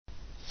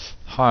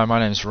Hi, my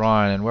name is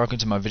Ryan and welcome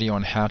to my video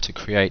on how to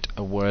create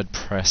a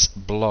WordPress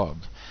blog.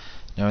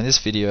 Now in this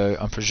video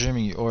I'm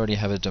presuming you already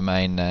have a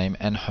domain name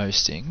and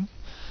hosting,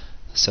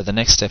 so the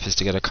next step is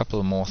to get a couple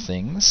of more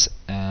things.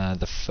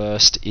 The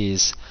first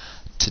is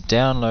to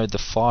download the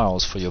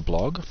files for your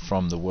blog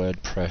from the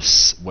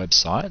WordPress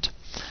website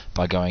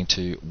by going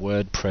to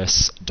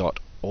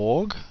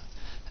wordpress.org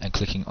and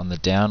clicking on the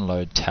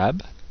download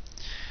tab.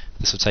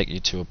 This will take you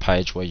to a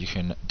page where you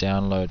can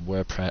download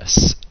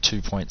WordPress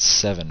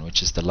 2.7,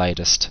 which is the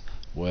latest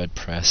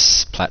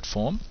WordPress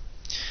platform.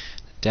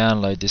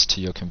 Download this to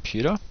your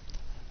computer.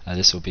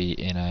 This will be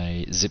in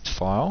a zip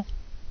file.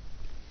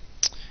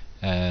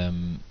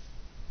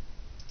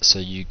 So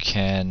you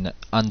can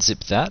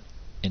unzip that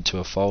into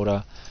a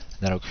folder.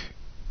 That'll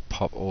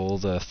pop all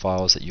the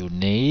files that you'll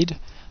need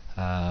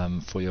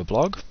for your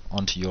blog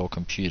onto your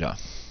computer.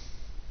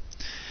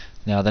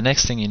 Now the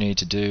next thing you need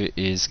to do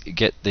is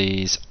get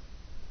these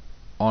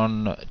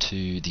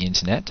onto the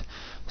internet.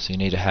 So you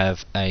need to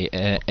have a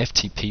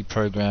FTP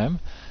program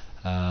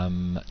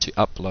to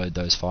upload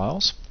those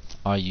files.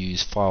 I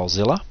use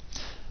FileZilla.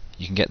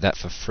 You can get that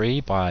for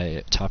free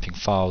by typing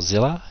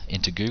FileZilla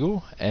into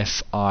Google,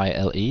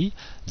 FileZilla.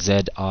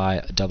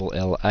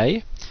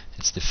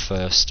 It's the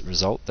first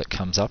result that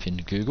comes up in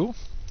Google.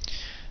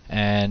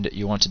 And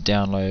you want to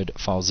download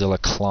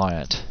FileZilla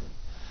Client.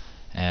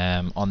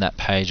 On that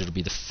page it'll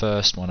be the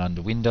first one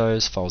under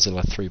Windows,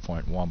 FileZilla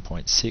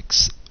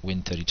 3.1.6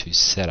 Win32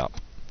 setup.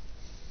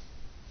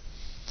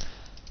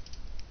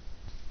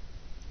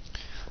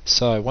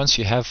 So once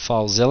you have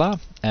FileZilla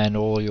and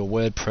all your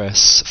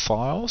WordPress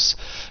files,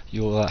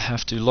 you'll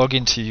have to log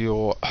into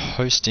your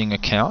hosting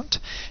account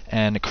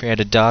and create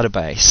a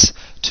database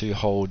to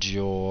hold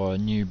your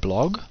new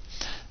blog.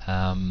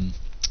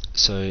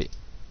 So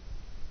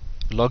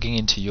logging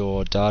into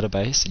your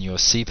database in your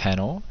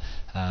cPanel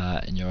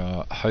in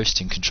your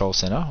hosting control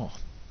center,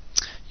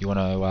 you want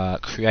to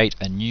create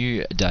a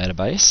new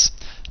database.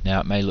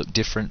 Now it may look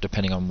different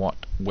depending on what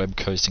web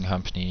hosting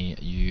company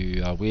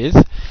you are with,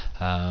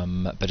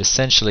 but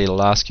essentially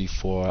it'll ask you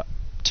to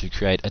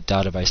create a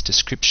database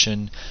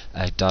description,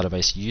 a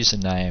database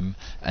username,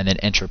 and then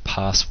enter a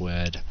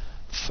password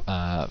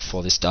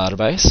for this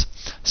database.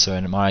 So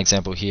in my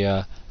example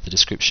here, the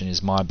description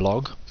is my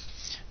blog.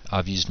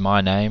 I've used my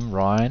name,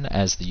 Ryan,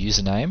 as the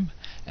username,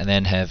 and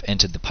then have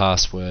entered the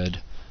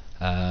password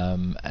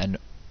and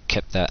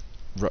kept that,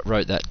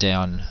 wrote that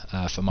down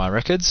for my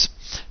records,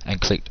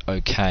 and clicked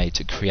OK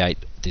to create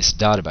this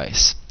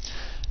database.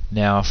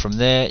 Now from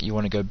there you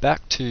want to go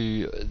back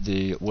to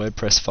the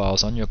WordPress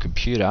files on your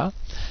computer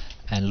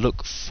and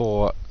look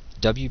for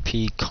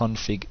WP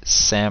config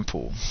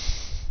sample.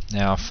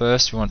 Now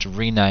first we want to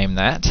rename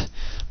that.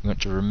 We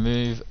want to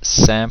remove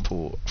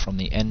sample from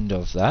the end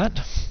of that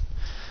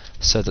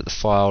so that the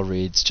file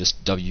reads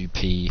just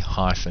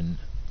wp-config.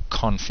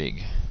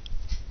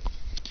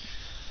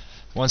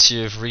 Once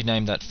you've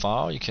renamed that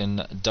file, you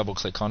can double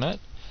click on it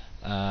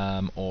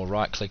or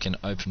right click and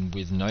open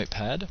with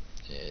Notepad.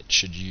 It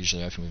should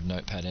usually open with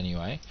Notepad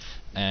anyway,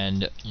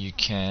 and you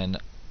can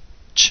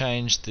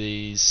change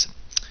these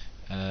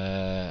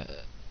the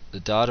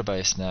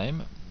database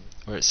name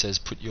where it says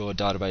put your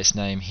database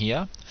name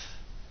here,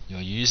 your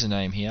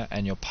username here,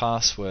 and your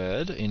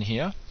password in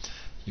here.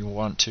 You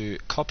want to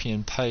copy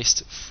and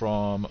paste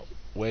from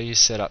where you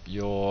set up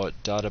your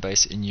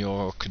database in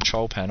your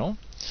control panel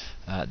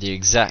the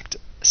exact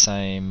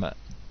same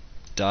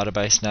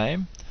database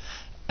name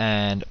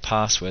and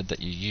password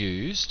that you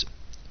used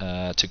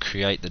to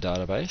create the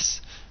database.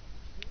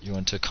 You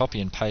want to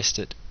copy and paste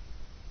it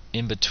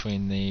in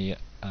between the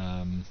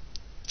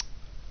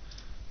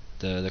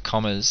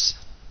commas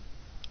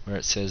where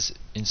it says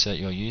insert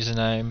your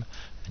username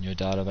and your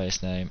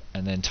database name,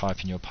 and then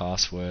type in your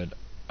password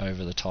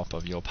over the top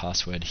of your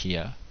password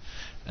here,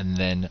 and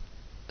then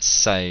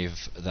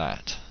save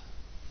that.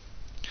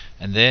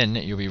 And then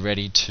you'll be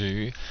ready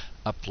to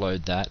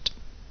upload that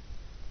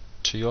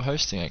to your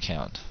hosting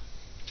account.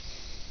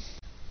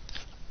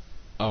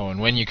 Oh, and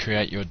when you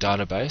create your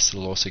database,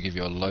 it'll also give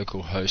you a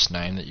local host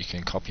name that you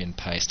can copy and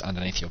paste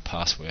underneath your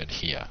password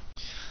here.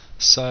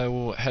 So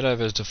we'll head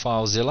over to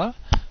FileZilla,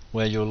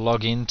 where you'll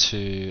log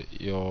into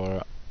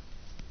your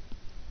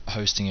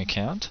hosting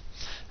account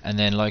and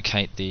then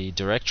locate the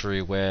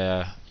directory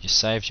where you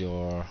saved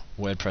your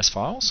WordPress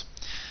files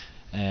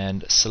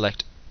and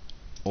select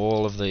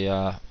all of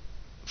the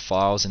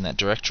files in that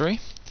directory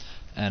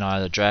and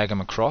either drag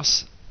them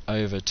across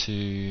over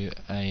to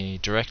a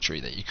directory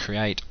that you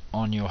create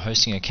on your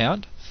hosting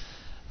account,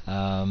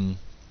 and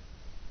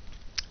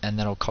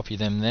that'll copy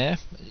them there.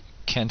 It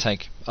can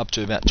take up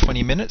to about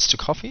 20 minutes to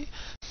copy.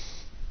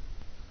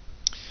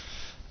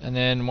 And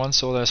then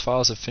once all those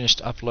files have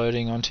finished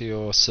uploading onto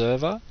your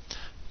server,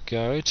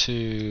 go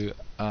to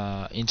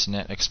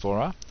Internet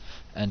Explorer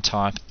and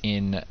type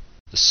in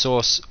the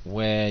source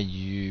where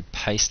you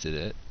pasted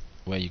it,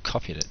 where you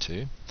copied it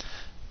to,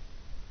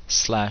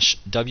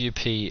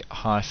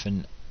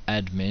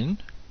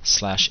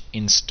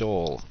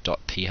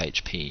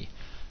 /wp-admin/install.php,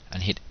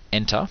 and hit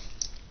enter.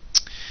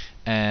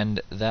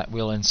 and that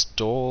will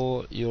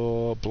install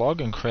your blog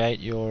and create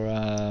your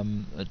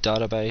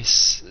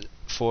database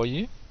for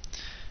you.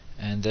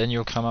 And then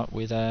you'll come up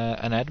with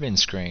an admin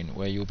screen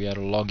where you'll be able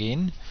to log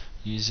in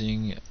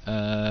using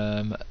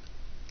the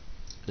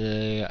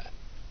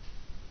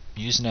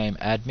username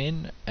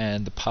admin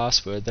and the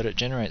password that it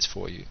generates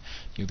for you.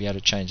 You'll be able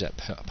to change that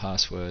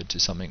password to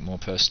something more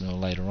personal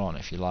later on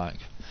if you like.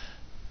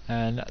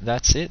 And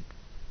that's it.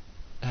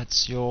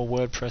 That's your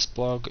WordPress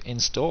blog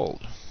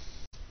installed.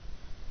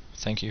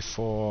 Thank you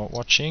for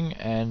watching,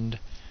 and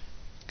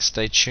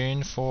stay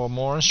tuned for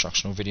more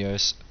instructional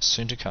videos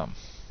soon to come.